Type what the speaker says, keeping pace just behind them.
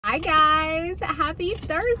Hi guys, happy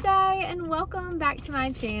Thursday and welcome back to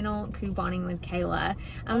my channel, Couponing with Kayla.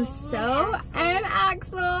 And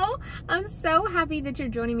Axel. I'm so happy that you're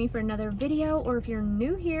joining me for another video, or if you're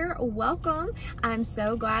new here, welcome. I'm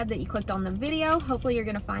so glad that you clicked on the video. Hopefully you're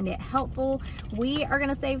gonna find it helpful. We are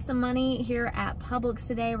gonna save some money here at Publix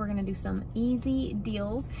today. We're gonna do some easy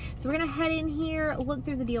deals. So we're gonna head in here, look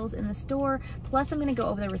through the deals in the store, plus I'm gonna go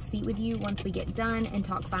over the receipt with you once we get done and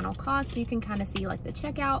talk final cost so you can kind of see like the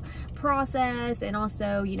checkout process and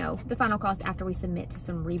also, you know, the final cost after we submit to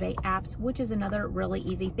some rebate apps, which is another really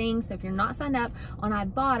easy thing. So if you're not signed up on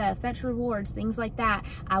Ibotta, Fetch Rewards, things like that,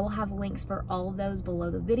 I will have links for all of those below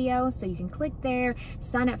the video. So you can click there,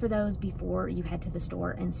 sign up for those before you head to the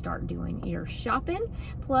store and start doing your shopping.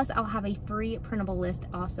 Plus I'll have a free printable list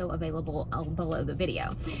also available below the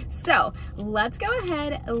video. So let's go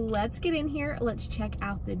ahead, let's get in here, let's check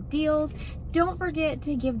out the deals. Don't forget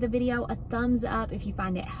to give the video a thumbs up if you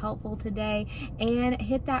find it helpful today, and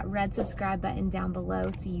hit that red subscribe button down below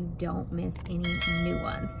so you don't miss any new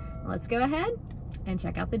ones. Let's go ahead and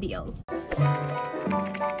check out the deals.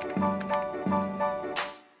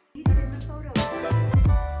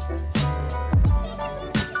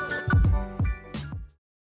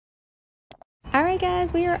 Alright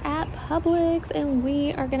guys, we are at Publix and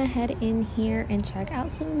we are gonna head in here and check out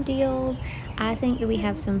some deals. I think that we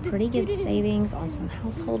have some pretty good savings on some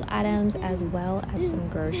household items as well as some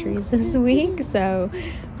groceries this week, so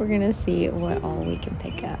we're gonna see what all we can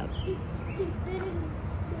pick up.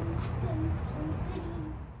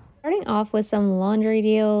 Starting off with some laundry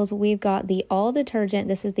deals, we've got the all detergent.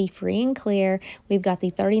 This is the free and clear. We've got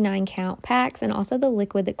the 39 count packs and also the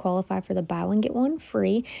liquid that qualify for the buy one get one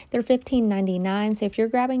free. They're $15.99. So if you're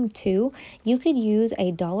grabbing two, you could use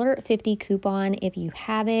a $1.50 coupon if you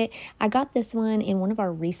have it. I got this one in one of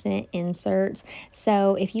our recent inserts.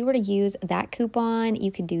 So if you were to use that coupon,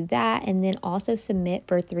 you could do that and then also submit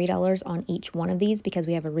for $3 on each one of these because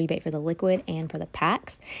we have a rebate for the liquid and for the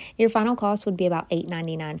packs. Your final cost would be about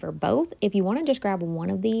 $8.99 for both. If you want to just grab one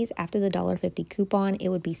of these after the $1.50 coupon, it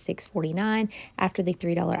would be $6.49. After the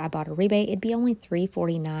 $3 Ibotta rebate, it'd be only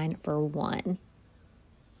 $3.49 for one.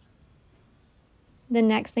 The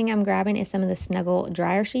next thing I'm grabbing is some of the Snuggle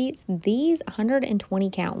dryer sheets. These 120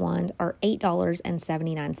 count ones are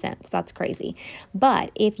 $8.79. That's crazy. But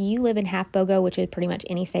if you live in Half BOGO, which is pretty much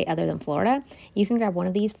any state other than Florida, you can grab one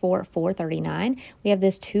of these for $4.39. We have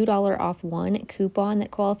this $2 off one coupon that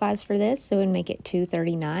qualifies for this, so it would make it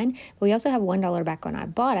 $2.39. But we also have $1 back on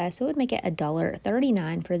Ibotta, so it would make it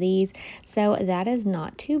 $1.39 for these. So that is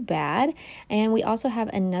not too bad. And we also have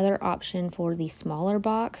another option for the smaller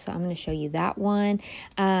box, so I'm going to show you that one.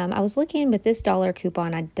 I was looking, but this dollar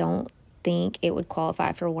coupon, I don't think it would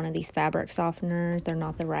qualify for one of these fabric softeners. They're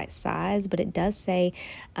not the right size, but it does say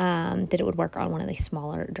that it would work on one of these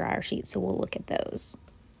smaller dryer sheets, so we'll look at those.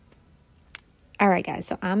 All right, guys,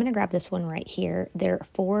 so I'm going to grab this one right here. They're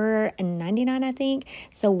 $4.99, I think.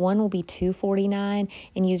 So one will be $2.49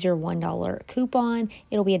 and use your $1 coupon.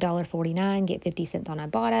 It'll be $1.49, get 50 cents on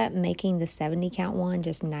Ibotta, making the 70 count one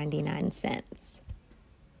just 99 cents.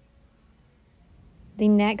 The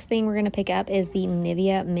next thing we're going to pick up is the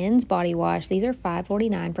Nivea men's body wash. These are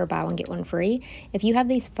 $5.49 for buy one get one free. If you have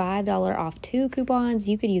these $5 off two coupons,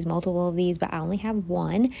 you could use multiple of these, but I only have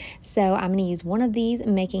one. So I'm going to use one of these,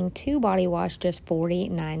 making two body wash just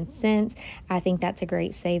 49 cents. I think that's a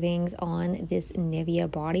great savings on this Nivea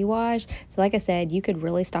body wash. So like I said, you could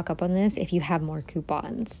really stock up on this if you have more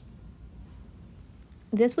coupons.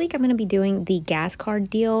 This week, I'm going to be doing the gas card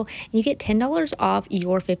deal. You get $10 off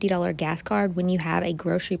your $50 gas card when you have a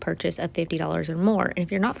grocery purchase of $50 or more. And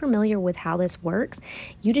if you're not familiar with how this works,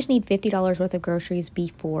 you just need $50 worth of groceries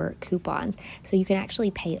before coupons. So you can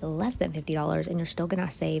actually pay less than $50 and you're still going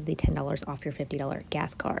to save the $10 off your $50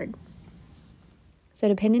 gas card. So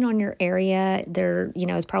depending on your area, there,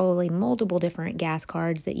 is probably multiple different gas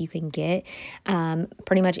cards that you can get.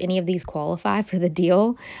 Pretty much any of these qualify for the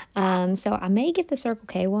deal. So I may get the Circle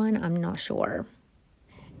K one. I'm not sure.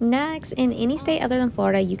 Next, in any state other than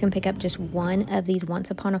Florida, you can pick up just one of these Once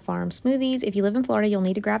Upon a Farm smoothies. If you live in Florida, you'll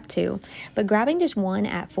need to grab two. But grabbing just one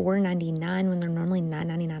at $4.99 when they're normally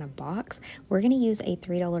 $9.99 a box, we're going to use a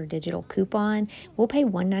 $3 digital coupon. We'll pay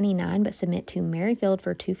 $1.99 but submit to Merrifield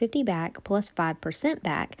for $2.50 back plus 5%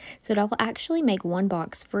 back. So it'll actually make one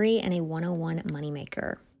box free and a 101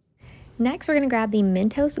 moneymaker. Next, we're going to grab the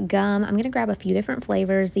Mentos gum. I'm going to grab a few different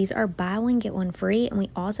flavors. These are buy one, get one free, and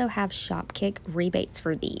we also have Shopkick rebates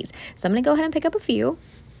for these. So I'm going to go ahead and pick up a few.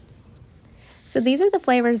 So these are the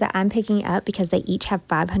flavors that I'm picking up because they each have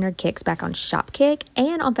 500 kicks back on ShopKick,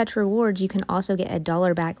 and on Fetch Rewards you can also get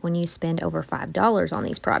 $1 back when you spend over $5 on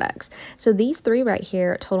these products. So these three right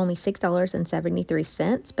here total me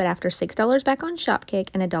 $6.73, but after $6 back on ShopKick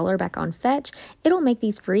and $1 back on Fetch, it'll make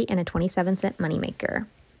these free and a 27-cent moneymaker.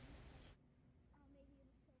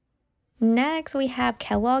 Next, we have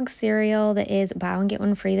Kellogg's cereal that is buy one, get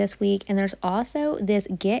one free this week. And there's also this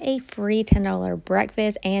get a free $10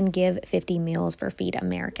 breakfast and give 50 meals for Feed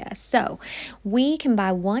America. So we can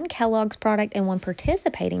buy one Kellogg's product and one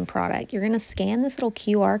participating product. You're going to scan this little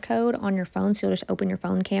QR code on your phone. So you'll just open your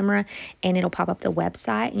phone camera and it'll pop up the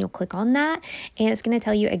website and you'll click on that. And it's going to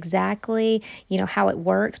tell you exactly, how it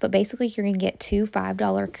works. But basically, you're going to get two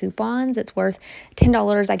 $5 coupons. It's worth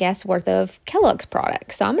 $10, I guess, worth of Kellogg's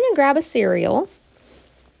products. So I'm going to grab a cereal.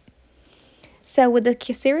 So with the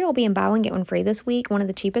cereal being buy one get one free this week, one of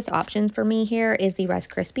the cheapest options for me here is the Rice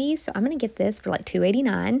Krispies. So I'm going to get this for like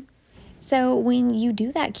 $2.89. So when you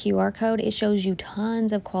do that QR code, it shows you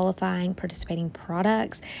tons of qualifying participating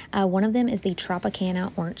products. One of them is the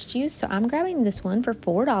Tropicana orange juice. So I'm grabbing this one for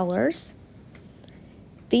 $4.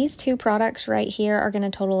 These two products right here are going to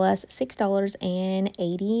total us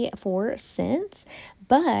 $6.84,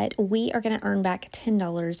 but we are going to earn back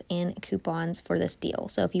 $10 in coupons for this deal.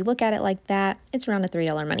 So if you look at it like that, it's around a $3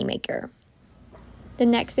 moneymaker. The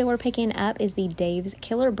next deal we're picking up is the Dave's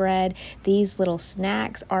Killer Bread. These little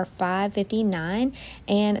snacks are $5.59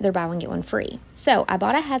 and they're buy one get one free. So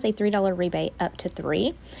Ibotta has a $3 rebate up to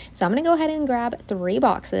 3. So I'm going to go ahead and grab 3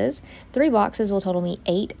 boxes. 3 boxes will total me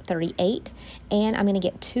 $8.38 and I'm going to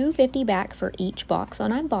get $2.50 back for each box on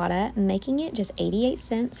Ibotta, making it just 88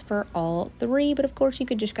 cents for all 3. But of course you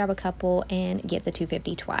could just grab a couple and get the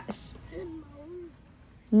 $2.50 twice.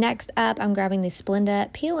 Next up, I'm grabbing the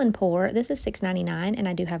Splenda Peel and Pour. This is $6.99, and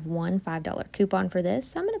I do have one $5 coupon for this,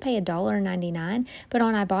 so I'm going to pay $1.99, but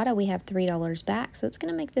on Ibotta, we have $3 back, so it's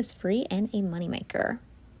going to make this free and a moneymaker.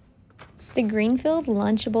 The Greenfield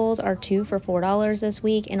Lunchables are 2 for $4 this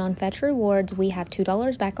week, and on Fetch Rewards, we have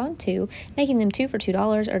 $2 back on 2, making them 2 for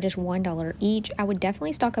 $2 or just $1 each. I would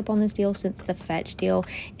definitely stock up on this deal since the Fetch deal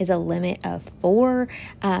is a limit of 4,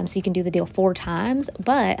 so you can do the deal 4 times,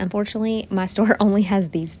 but unfortunately, my store only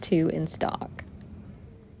has these 2 in stock.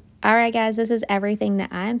 Alright guys, this is everything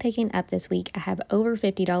that I am picking up this week. I have over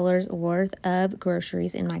 $50 worth of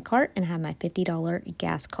groceries in my cart, and I have my $50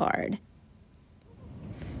 gas card.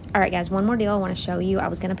 Alright guys, one more deal I want to show you. I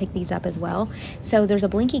was going to pick these up as well. So there's a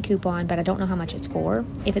Blinky coupon, but I don't know how much it's for.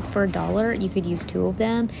 If it's for $1, you could use 2 of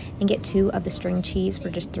them and get 2 of the string cheese for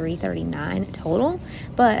just $3.39 total.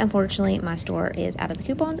 But unfortunately, my store is out of the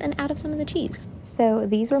coupons and out of some of the cheese. So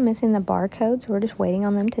these were missing the barcode, so we're just waiting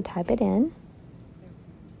on them to type it in.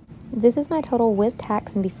 This is my total with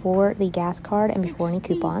tax and before the gas card and before any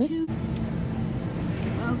coupons.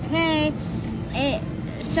 Okay.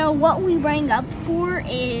 So what we rang up for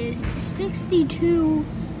is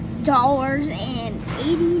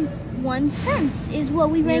 $62.81 is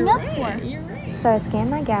what we rang up for. So I scanned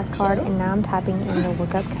my gas card and now I'm typing in the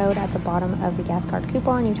lookup code at the bottom of the gas card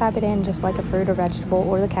coupon. You type it in just like a fruit or vegetable,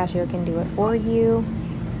 or the cashier can do it for you.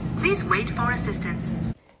 Please wait for assistance.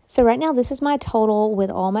 So right now this is my total with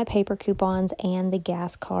all my paper coupons and the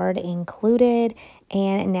gas card included.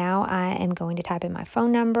 And now I am going to type in my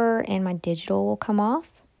phone number and my digital will come off.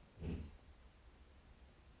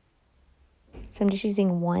 So I'm just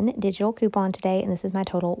using one digital coupon today, and this is my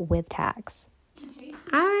total with tax.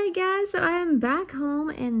 Alright guys, so I am back home,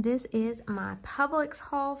 and this is my Publix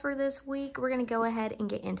haul for this week. We're going to go ahead and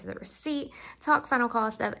get into the receipt, talk final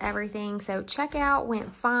cost of everything. So checkout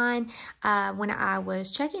went fine. When I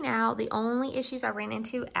was checking out, the only issues I ran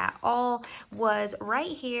into at all was right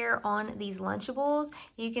here on these Lunchables.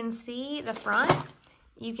 You can see the front.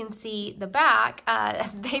 You can see the back.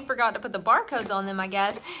 They forgot to put the barcodes on them, I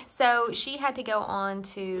guess. So she had to go on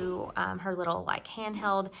to her little like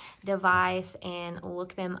handheld device and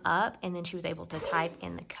look them up, and then she was able to type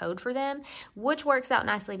in the code for them, which works out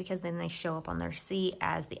nicely because then they show up on their receipt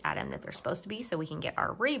as the item that they're supposed to be, so we can get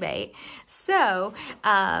our rebate. So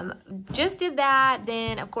just did that.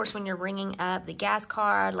 Then of course when you're ringing up the gas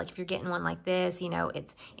card, like if you're getting one like this, you know,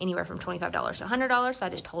 it's anywhere from $25 to $100. So I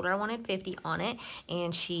just told her I wanted $50 on it, and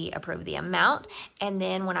and she approved the amount. And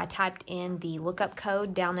then when I typed in the lookup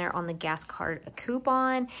code down there on the gas card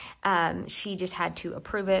coupon, she just had to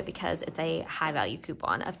approve it because it's a high value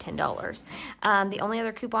coupon of $10. The only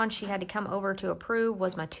other coupon she had to come over to approve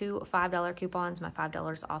was my 2 $5 coupons, my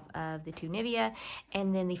 $5 off of the 2 Nivea,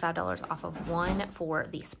 and then the $5 off of 1 for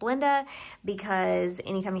the Splenda, because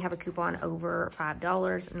anytime you have a coupon over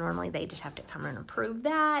 $5, normally they just have to come and approve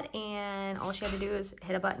that, and all she had to do is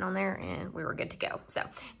hit a button on there and we were good to go. So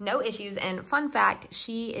no issues. And fun fact,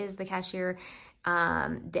 she is the cashier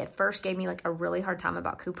that first gave me like a really hard time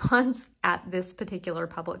about coupons at this particular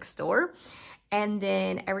Publix store. And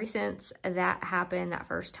then ever since that happened that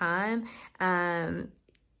first time,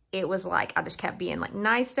 it was like I just kept being like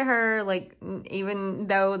nice to her, like even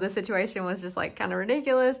though the situation was just like kind of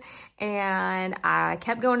ridiculous. And I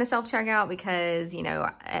kept going to self-checkout because, you know,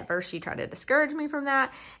 at first she tried to discourage me from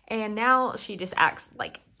that, and now she just acts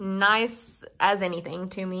like nice as anything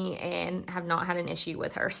to me and have not had an issue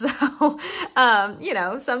with her. So you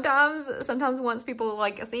know, sometimes once people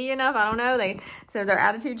like see you enough, I don't know, so their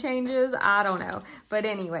attitude changes, I don't know. But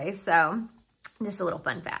anyway, so just a little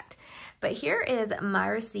fun fact. But here is my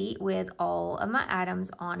receipt with all of my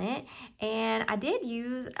items on it. And I did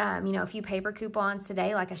use, you know, a few paper coupons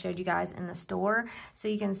today, like I showed you guys in the store. So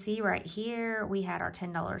you can see right here, we had our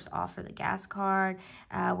 $10 off for the gas card.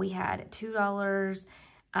 We had $2,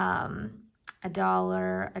 $1,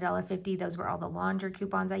 $1.50. Those were all the laundry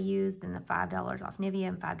coupons I used. Then the $5 off Nivea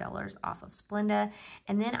and $5 off of Splenda.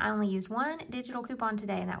 And then I only used one digital coupon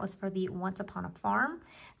today, and that was for the Once Upon a Farm.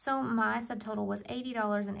 So my subtotal was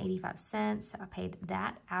 $80.85. I paid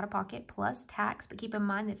that out of pocket plus tax, but keep in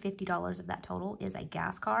mind that $50 of that total is a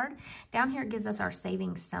gas card. Down here it gives us our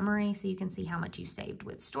savings summary, so you can see how much you saved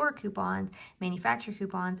with store coupons, manufacturer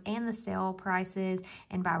coupons, and the sale prices,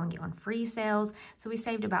 and buy one get one free sales. So we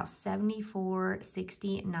saved about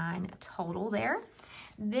 $74.69 total there.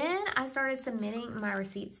 Then I started submitting my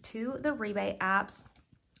receipts to the rebate apps.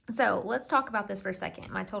 So let's talk about this for a second.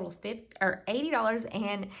 My total is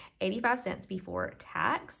 $80.85 before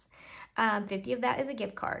tax. 50 of that is a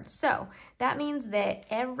gift card. So that means that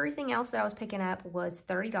everything else that I was picking up was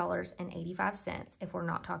 $30.85 if we're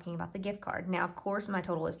not talking about the gift card. Now, of course, my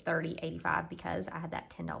total is $30.85 because I had that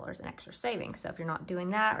 $10 in extra savings. So if you're not doing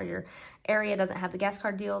that, or your area doesn't have the gas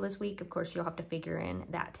card deal this week, of course, you'll have to figure in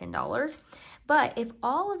that $10. But if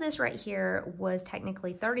all of this right here was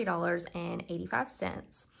technically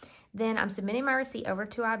 $30.85, then I'm submitting my receipt over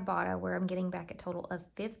to Ibotta, where I'm getting back a total of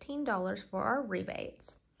 $15 for our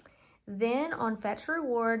rebates. Then on Fetch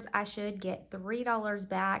Rewards, I should get $3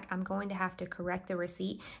 back. I'm going to have to correct the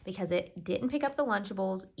receipt because it didn't pick up the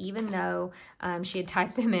Lunchables, even though she had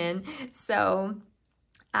typed them in. So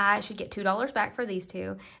I should get $2 back for these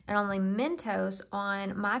two. And on the Mentos,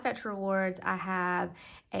 on my Fetch Rewards, I have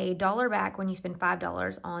 $1 back when you spend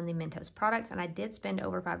 $5 on the Mentos products. And I did spend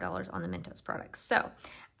over $5 on the Mentos products. So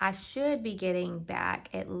I should be getting back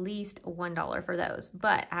at least $1 for those.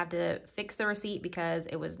 But I have to fix the receipt because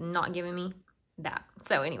it was not giving me that.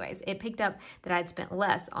 So anyways, it picked up that I'd spent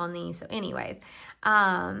less on these. So anyways,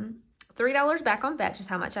 $3 back on Fetch is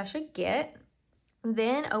how much I should get.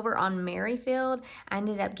 Then over on Merrifield, I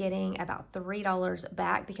ended up getting about $3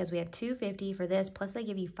 back because we had $2.50 for this, plus they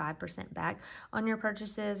give you 5% back on your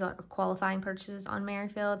purchases, or qualifying purchases on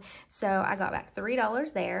Merrifield. So I got back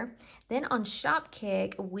 $3 there. Then on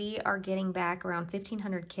Shopkick, we are getting back around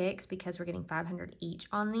 1,500 kicks because we're getting 500 each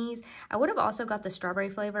on these. I would have also got the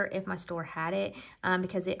strawberry flavor if my store had it,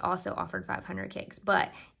 because it also offered 500 kicks.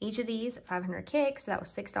 But each of these, 500 kicks, so that was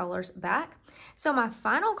 $6 back. So my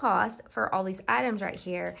final cost for all these items right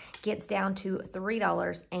here gets down to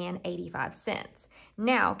 $3.85.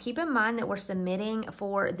 Now, keep in mind that we're submitting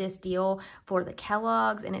for this deal for the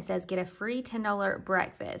Kellogg's, and it says get a free $10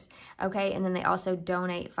 breakfast, okay? And then they also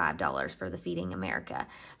donate $5 for the Feeding America.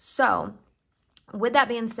 So with that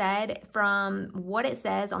being said, from what it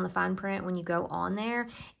says on the fine print when you go on there,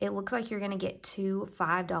 it looks like you're going to get 2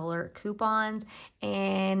 $5 coupons.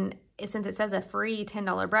 And since it says a free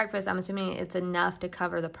 $10 breakfast, I'm assuming it's enough to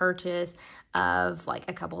cover the purchase of like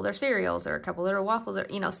a couple of their cereals or a couple of their waffles, or,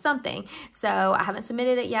 you know, something. So I haven't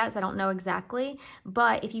submitted it yet, so I don't know exactly.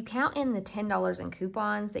 But if you count in the $10 in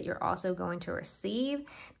coupons that you're also going to receive,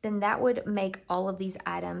 then that would make all of these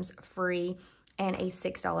items free and a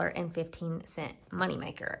 $6.15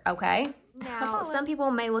 moneymaker, okay? Now, some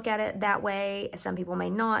people may look at it that way, some people may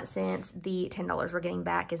not, since the $10 we're getting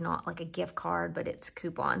back is not like a gift card, but it's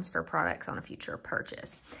coupons for products on a future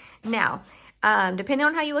purchase. Now, depending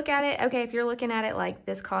on how you look at it, okay, if you're looking at it like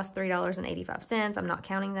this cost $3.85, I'm not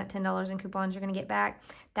counting that $10 in coupons you're gonna get back,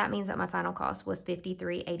 that means that my final cost was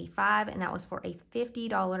 $53.85, and that was for a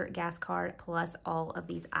 $50 gas card plus all of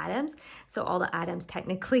these items. So all the items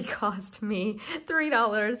technically cost me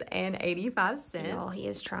 $3.85. Y'all, he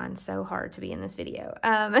is trying so hard to be in this video.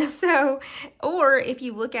 Or if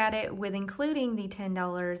you look at it with including the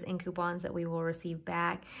 $10 in coupons that we will receive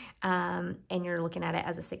back, and you're looking at it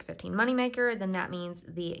as a $6.15 moneymaker, then that means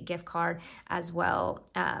the gift card as well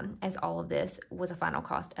as all of this was a final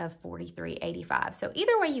cost of $43.85. So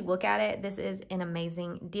either way you look at it, this is an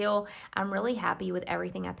amazing deal. I'm really happy with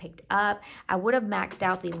everything I picked up. I would have maxed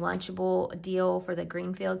out the Lunchable deal for the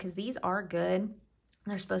Greenfield because these are good.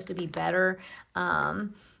 They're supposed to be better,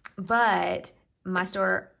 but my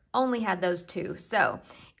store only had those two. So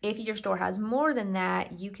if your store has more than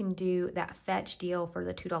that, you can do that Fetch deal for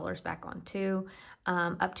the $2 back on two,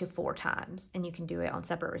 up to 4 times. And you can do it on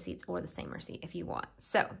separate receipts or the same receipt if you want.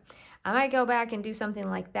 So I might go back and do something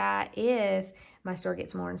like that if my store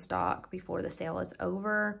gets more in stock before the sale is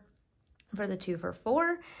over for the 2 for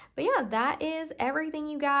 $4. But yeah, that is everything,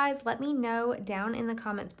 you guys. Let me know down in the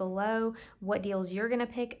comments below what deals you're gonna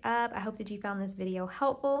pick up. I hope that you found this video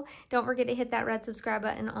helpful. Don't forget to hit that red subscribe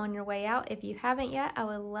button on your way out. If you haven't yet, I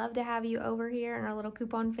would love to have you over here in our little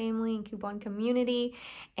coupon family and coupon community.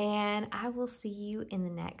 And I will see you in the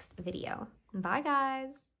next video. Bye,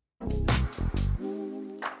 guys.